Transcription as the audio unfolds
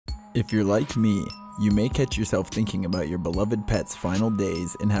If you're like me, you may catch yourself thinking about your beloved pet's final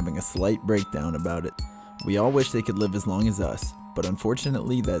days and having a slight breakdown about it. We all wish they could live as long as us, but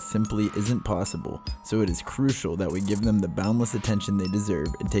unfortunately that simply isn't possible, so it is crucial that we give them the boundless attention they deserve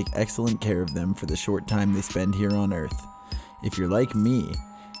and take excellent care of them for the short time they spend here on Earth. If you're like me,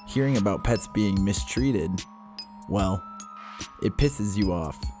 hearing about pets being mistreated, well, it pisses you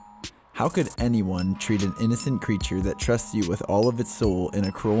off. How could anyone treat an innocent creature that trusts you with all of its soul in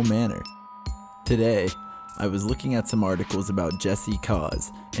a cruel manner? Today, I was looking at some articles about Jesse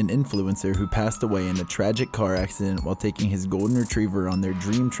Cause, an influencer who passed away in a tragic car accident while taking his golden retriever on their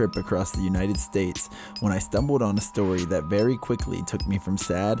dream trip across the United States, when I stumbled on a story that very quickly took me from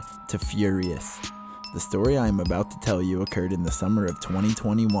sad to furious. The story I am about to tell you occurred in the summer of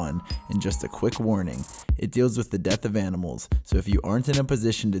 2021, and just a quick warning, it deals with the death of animals, so if you aren't in a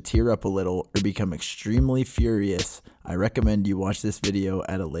position to tear up a little or become extremely furious, I recommend you watch this video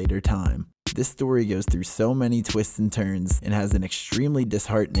at a later time. This story goes through so many twists and turns and has an extremely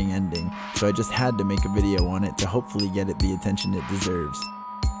disheartening ending, so I just had to make a video on it to hopefully get it the attention it deserves.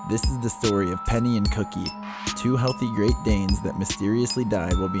 This is the story of Penny and Cookie, two healthy Great Danes that mysteriously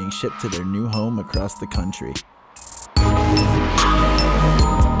died while being shipped to their new home across the country.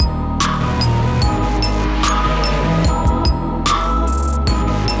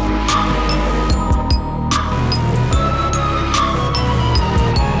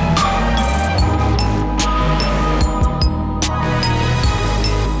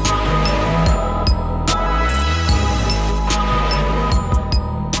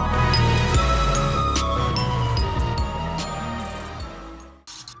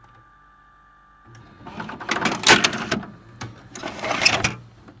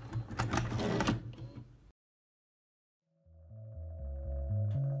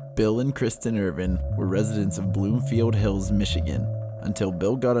 Bill and Kristen Ervin were residents of Bloomfield Hills, Michigan, until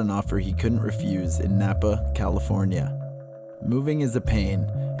Bill got an offer he couldn't refuse in Napa, California. Moving is a pain,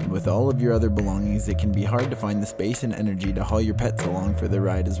 and with all of your other belongings, it can be hard to find the space and energy to haul your pets along for the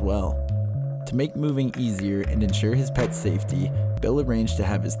ride as well. To make moving easier and ensure his pet's safety, Bill arranged to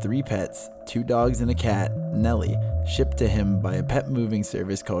have his 3 pets, 2 dogs and a cat, Nellie, shipped to him by a pet moving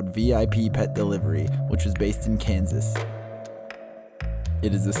service called VIP Pet Delivery, which was based in Kansas.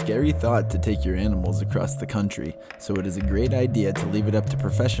 It is a scary thought to take your animals across the country, so it is a great idea to leave it up to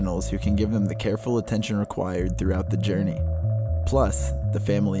professionals who can give them the careful attention required throughout the journey. Plus, the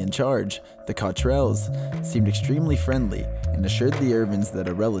family in charge, the Cottrells, seemed extremely friendly and assured the Ervins that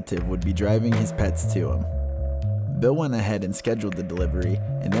a relative would be driving his pets to him. Bill went ahead and scheduled the delivery,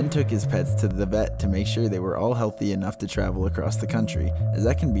 and then took his pets to the vet to make sure they were all healthy enough to travel across the country, as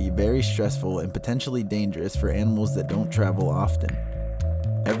that can be very stressful and potentially dangerous for animals that don't travel often.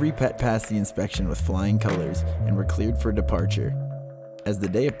 Every pet passed the inspection with flying colors and were cleared for departure. As the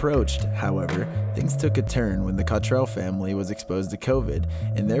day approached, however, things took a turn when the Cottrell family was exposed to COVID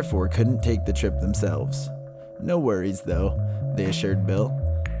and therefore couldn't take the trip themselves. No worries though, they assured Bill.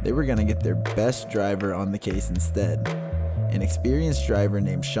 They were going to get their best driver on the case instead. An experienced driver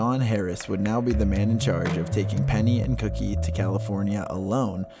named Sean Harris would now be the man in charge of taking Penny and Cookie to California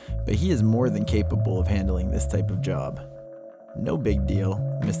alone, but he is more than capable of handling this type of job. No big deal,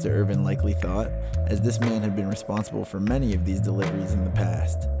 Mr. Ervin likely thought, as this man had been responsible for many of these deliveries in the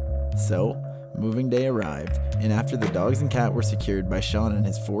past. So, moving day arrived, and after the dogs and cat were secured by Sean in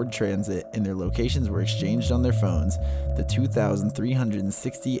his Ford Transit and their locations were exchanged on their phones, the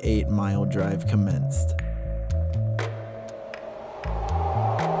 2,368-mile drive commenced.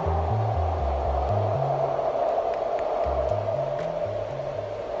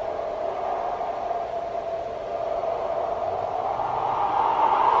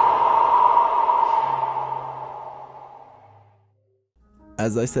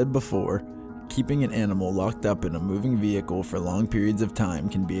 As I said before, keeping an animal locked up in a moving vehicle for long periods of time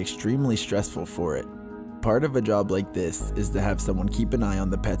can be extremely stressful for it. Part of a job like this is to have someone keep an eye on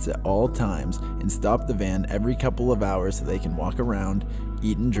the pets at all times and stop the van every couple of hours so they can walk around,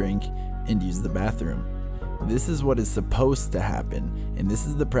 eat and drink, and use the bathroom. This is what is supposed to happen, and this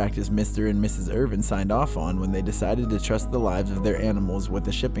is the practice Mr. and Mrs. Ervin signed off on when they decided to trust the lives of their animals with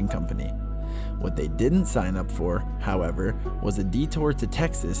a shipping company. What they didn't sign up for, however, was a detour to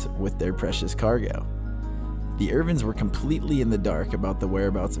Texas with their precious cargo. The Ervins were completely in the dark about the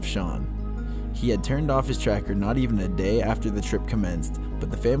whereabouts of Sean. He had turned off his tracker not even a day after the trip commenced,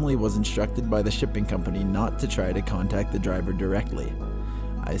 but the family was instructed by the shipping company not to try to contact the driver directly.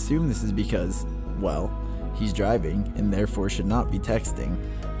 I assume this is because, well, he's driving and therefore should not be texting,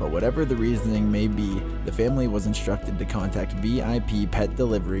 but whatever the reasoning may be, the family was instructed to contact VIP Pet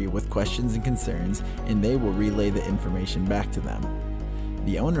Delivery with questions and concerns, and they will relay the information back to them.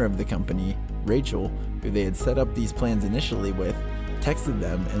 The owner of the company, Rachel, who they had set up these plans initially with, texted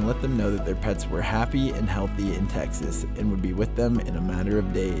them and let them know that their pets were happy and healthy in Texas and would be with them in a matter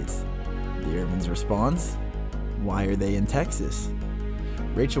of days. The Ervin's response? Why are they in Texas?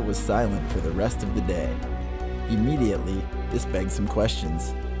 Rachel was silent for the rest of the day. Immediately, this begged some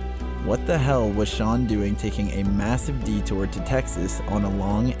questions. What the hell was Sean doing taking a massive detour to Texas on a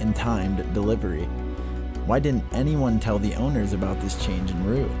long and timed delivery? Why didn't anyone tell the owners about this change in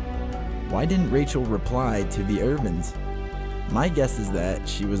route? Why didn't Rachel reply to the Ervins? My guess is that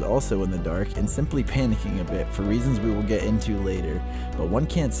she was also in the dark and simply panicking a bit for reasons we will get into later, but one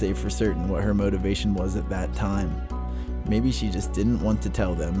can't say for certain what her motivation was at that time. Maybe she just didn't want to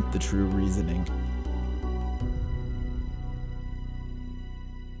tell them the true reasoning.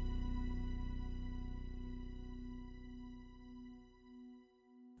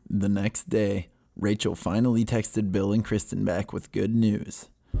 The next day, Rachel finally texted Bill and Kristen back with good news.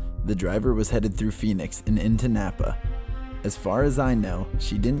 The driver was headed through Phoenix and into Napa. As far as I know,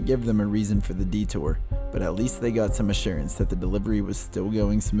 she didn't give them a reason for the detour, but at least they got some assurance that the delivery was still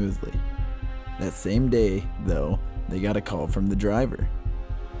going smoothly. That same day, though, they got a call from the driver.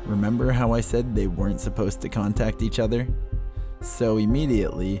 Remember how I said they weren't supposed to contact each other? So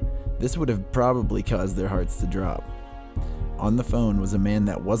immediately, this would have probably caused their hearts to drop. On the phone was a man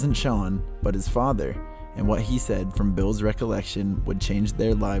that wasn't Sean, but his father, and what he said from Bill's recollection would change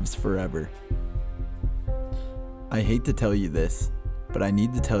their lives forever. I hate to tell you this, but I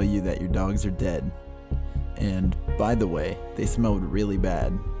need to tell you that your dogs are dead. And, by the way, they smelled really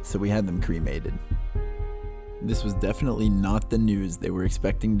bad, so we had them cremated. This was definitely not the news they were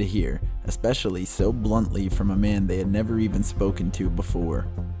expecting to hear, especially so bluntly from a man they had never even spoken to before.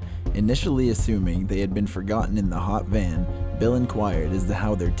 Initially assuming they had been forgotten in the hot van, Bill inquired as to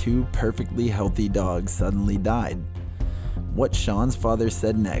how their two perfectly healthy dogs suddenly died. What Sean's father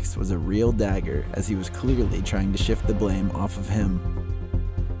said next was a real dagger, as he was clearly trying to shift the blame off of him.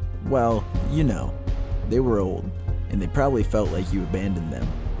 Well, you know, they were old, and they probably felt like you abandoned them,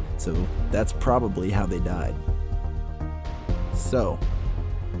 so that's probably how they died. So,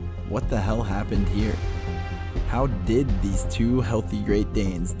 what the hell happened here? How did these two healthy Great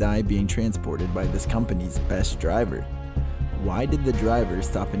Danes die being transported by this company's best driver? Why did the driver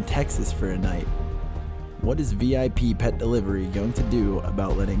stop in Texas for a night? What is VIP Pet Delivery going to do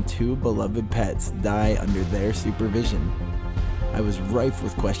about letting two beloved pets die under their supervision? I was rife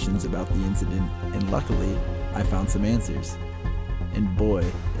with questions about the incident, and luckily, I found some answers. And boy,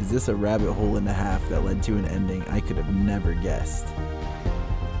 is this a rabbit hole and a half that led to an ending I could have never guessed.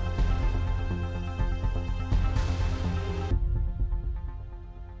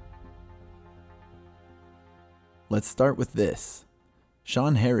 Let's start with this.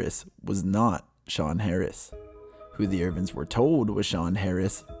 Sean Harris was not Sean Harris. Who the Ervins were told was Sean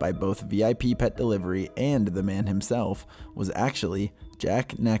Harris by both VIP Pet Delivery and the man himself was actually Jack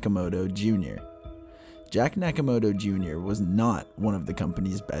Nakamoto Jr. Jack Nakamoto Jr. was not one of the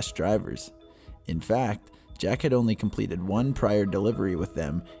company's best drivers. In fact, Jack had only completed one prior delivery with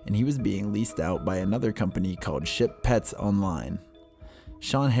them, and he was being leased out by another company called Ship Pets Online.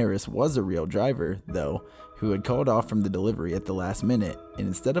 Sean Harris was a real driver, though, who had called off from the delivery at the last minute, and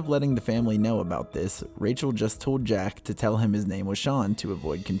instead of letting the family know about this, Rachel just told Jack to tell him his name was Sean to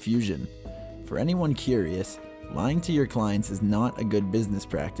avoid confusion. For anyone curious, lying to your clients is not a good business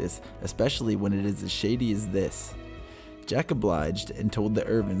practice, especially when it is as shady as this. Jack obliged and told the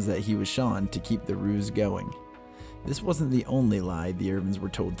Ervins that he was Sean to keep the ruse going. This wasn't the only lie the Ervins were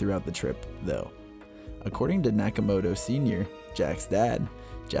told throughout the trip, though. According to Nakamoto Sr., Jack's dad,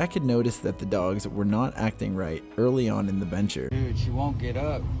 Jack had noticed that the dogs were not acting right early on in the venture. Dude, she won't get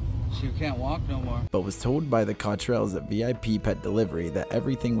up. She can't walk no more. But was told by the Cottrells at VIP Pet Delivery that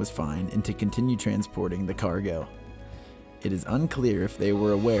everything was fine and to continue transporting the cargo. It is unclear if they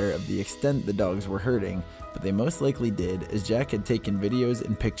were aware of the extent the dogs were hurting, but they most likely did, as Jack had taken videos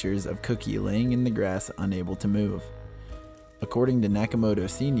and pictures of Cookie laying in the grass unable to move. According to Nakamoto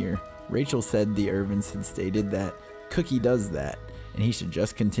Sr., Rachel said the Ervins had stated that Cookie does that, and he should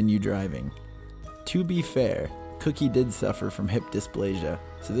just continue driving. To be fair, Cookie did suffer from hip dysplasia,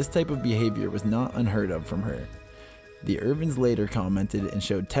 so this type of behavior was not unheard of from her. The Ervins later commented and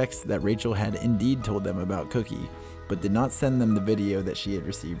showed texts that Rachel had indeed told them about Cookie, but did not send them the video that she had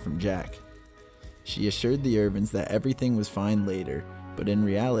received from Jack. She assured the Ervins that everything was fine later, but in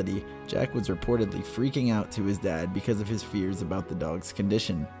reality, Jack was reportedly freaking out to his dad because of his fears about the dog's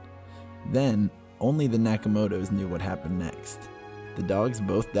condition. Then, only the Nakamotos knew what happened next. The dogs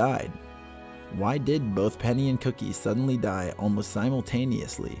both died. Why did both Penny and Cookie suddenly die almost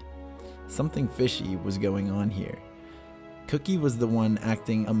simultaneously? Something fishy was going on here. Cookie was the one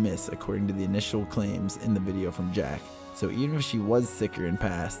acting amiss according to the initial claims in the video from Jack, so even if she was sicker and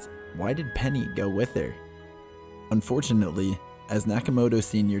passed, why did Penny go with her? Unfortunately, as Nakamoto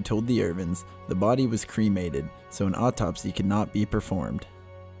Sr. told the Ervins, the body was cremated, so an autopsy could not be performed.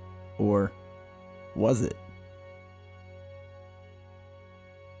 Or was it?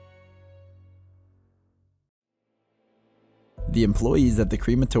 The employees at the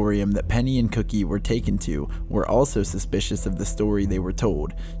crematorium that Penny and Cookie were taken to were also suspicious of the story they were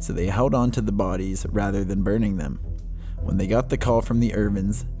told, so they held on to the bodies rather than burning them. When they got the call from the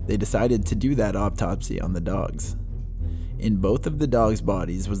Ervins, they decided to do that autopsy on the dogs. In both of the dogs'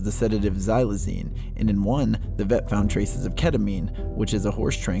 bodies was the sedative xylazine, and in one, the vet found traces of ketamine, which is a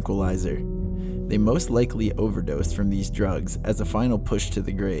horse tranquilizer. They most likely overdosed from these drugs as a final push to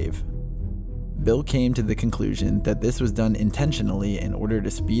the grave. Bill came to the conclusion that this was done intentionally in order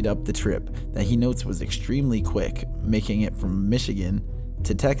to speed up the trip that he notes was extremely quick, making it from Michigan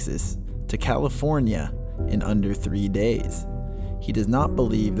to Texas to California in under 3 days. He does not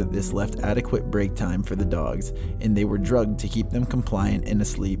believe that this left adequate break time for the dogs, and they were drugged to keep them compliant and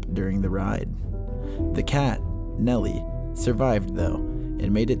asleep during the ride. The cat, Nellie, survived though,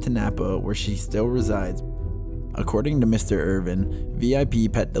 and made it to Napa, where she still resides. According to Mr. Ervin,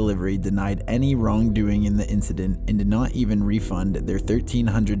 VIP Pet Delivery denied any wrongdoing in the incident and did not even refund their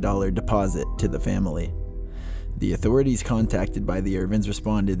 $1,300 deposit to the family. The authorities contacted by the Ervins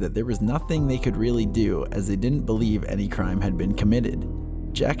responded that there was nothing they could really do, as they didn't believe any crime had been committed.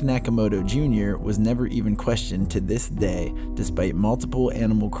 Jack Nakamoto Jr. was never even questioned to this day, despite multiple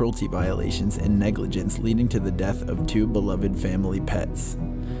animal cruelty violations and negligence leading to the death of 2 beloved family pets.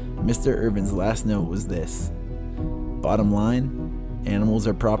 Mr. Ervin's last note was this: "Bottom line, animals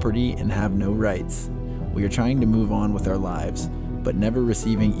are property and have no rights. We are trying to move on with our lives, but never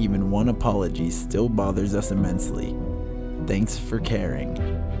receiving even one apology still bothers us immensely. Thanks for caring."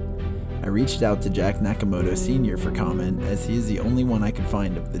 I reached out to Jack Nakamoto Sr. for comment, as he is the only one I could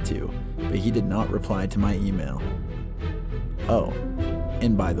find of the two, but he did not reply to my email. Oh,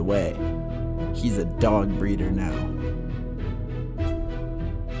 and by the way, he's a dog breeder now.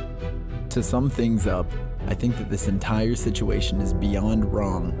 To sum things up, I think that this entire situation is beyond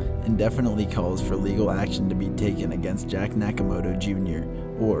wrong and definitely calls for legal action to be taken against Jack Nakamoto Jr.,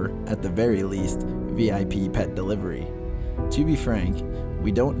 or, at the very least, VIP Pet Delivery. To be frank,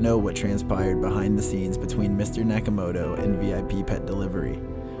 we don't know what transpired behind the scenes between Mr. Nakamoto and VIP Pet Delivery.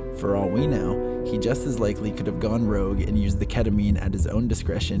 For all we know, he just as likely could have gone rogue and used the ketamine at his own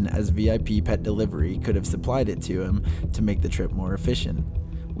discretion as VIP Pet Delivery could have supplied it to him to make the trip more efficient.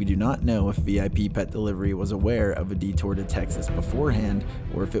 We do not know if VIP Pet Delivery was aware of a detour to Texas beforehand,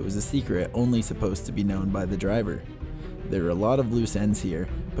 or if it was a secret only supposed to be known by the driver. There are a lot of loose ends here,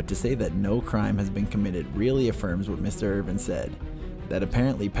 but to say that no crime has been committed really affirms what Mr. Ervin said, that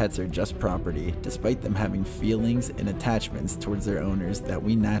apparently pets are just property, despite them having feelings and attachments towards their owners that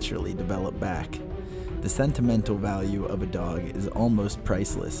we naturally develop back. The sentimental value of a dog is almost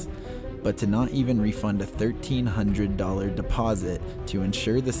priceless, but to not even refund a $1,300 deposit to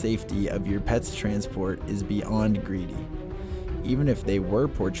ensure the safety of your pet's transport is beyond greedy. Even if they were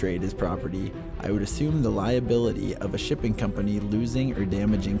portrayed as property, I would assume the liability of a shipping company losing or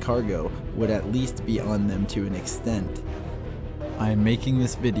damaging cargo would at least be on them to an extent. I am making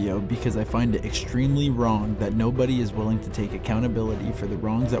this video because I find it extremely wrong that nobody is willing to take accountability for the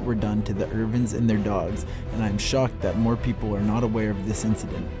wrongs that were done to the Ervins and their dogs, and I am shocked that more people are not aware of this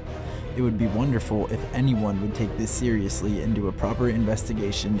incident. It would be wonderful if anyone would take this seriously and do a proper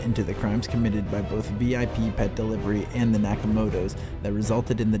investigation into the crimes committed by both VIP Pet Delivery and the Nakamotos that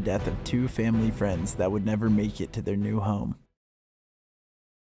resulted in the death of 2 family friends that would never make it to their new home.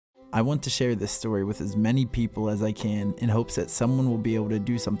 I want to share this story with as many people as I can in hopes that someone will be able to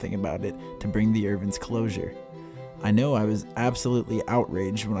do something about it to bring the Ervins closure. I know I was absolutely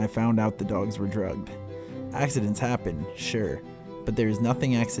outraged when I found out the dogs were drugged. Accidents happen, sure, but there is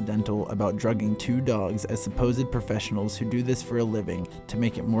nothing accidental about drugging 2 dogs as supposed professionals who do this for a living to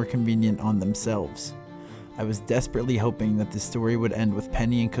make it more convenient on themselves. I was desperately hoping that the story would end with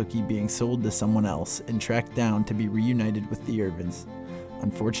Penny and Cookie being sold to someone else and tracked down to be reunited with the Ervins.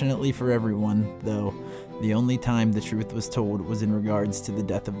 Unfortunately for everyone, though, the only time the truth was told was in regards to the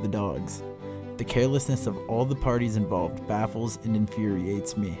death of the dogs. The carelessness of all the parties involved baffles and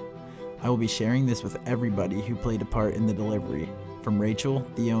infuriates me. I will be sharing this with everybody who played a part in the delivery, from Rachel,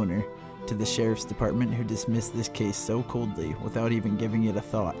 the owner, to the sheriff's department who dismissed this case so coldly without even giving it a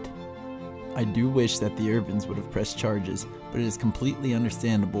thought. I do wish that the Ervins would have pressed charges, but it is completely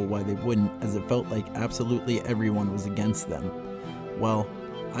understandable why they wouldn't, as it felt like absolutely everyone was against them. Well,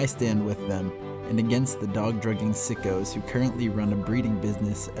 I stand with them, and against the dog-drugging sickos who currently run a breeding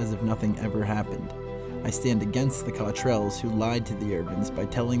business as if nothing ever happened. I stand against the Cottrells who lied to the Ervins by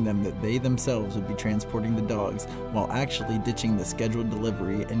telling them that they themselves would be transporting the dogs while actually ditching the scheduled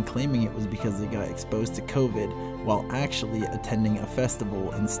delivery and claiming it was because they got exposed to COVID while actually attending a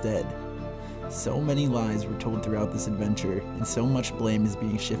festival instead. So many lies were told throughout this adventure, and so much blame is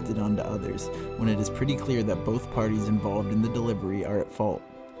being shifted onto others, when it is pretty clear that both parties involved in the delivery are at fault.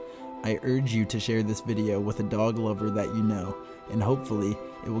 I urge you to share this video with a dog lover that you know, and hopefully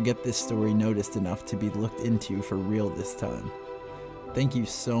it will get this story noticed enough to be looked into for real this time. Thank you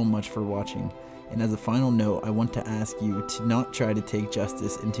so much for watching, and as a final note, I want to ask you to not try to take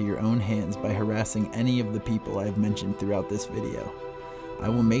justice into your own hands by harassing any of the people I have mentioned throughout this video. I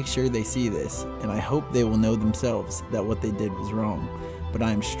will make sure they see this, and I hope they will know themselves that what they did was wrong, but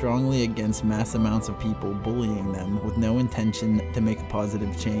I am strongly against mass amounts of people bullying them with no intention to make a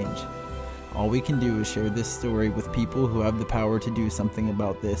positive change. All we can do is share this story with people who have the power to do something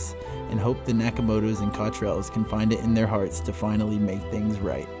about this, and hope the Nakamotos and Cottrells can find it in their hearts to finally make things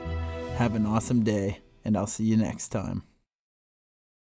right. Have an awesome day, and I'll see you next time.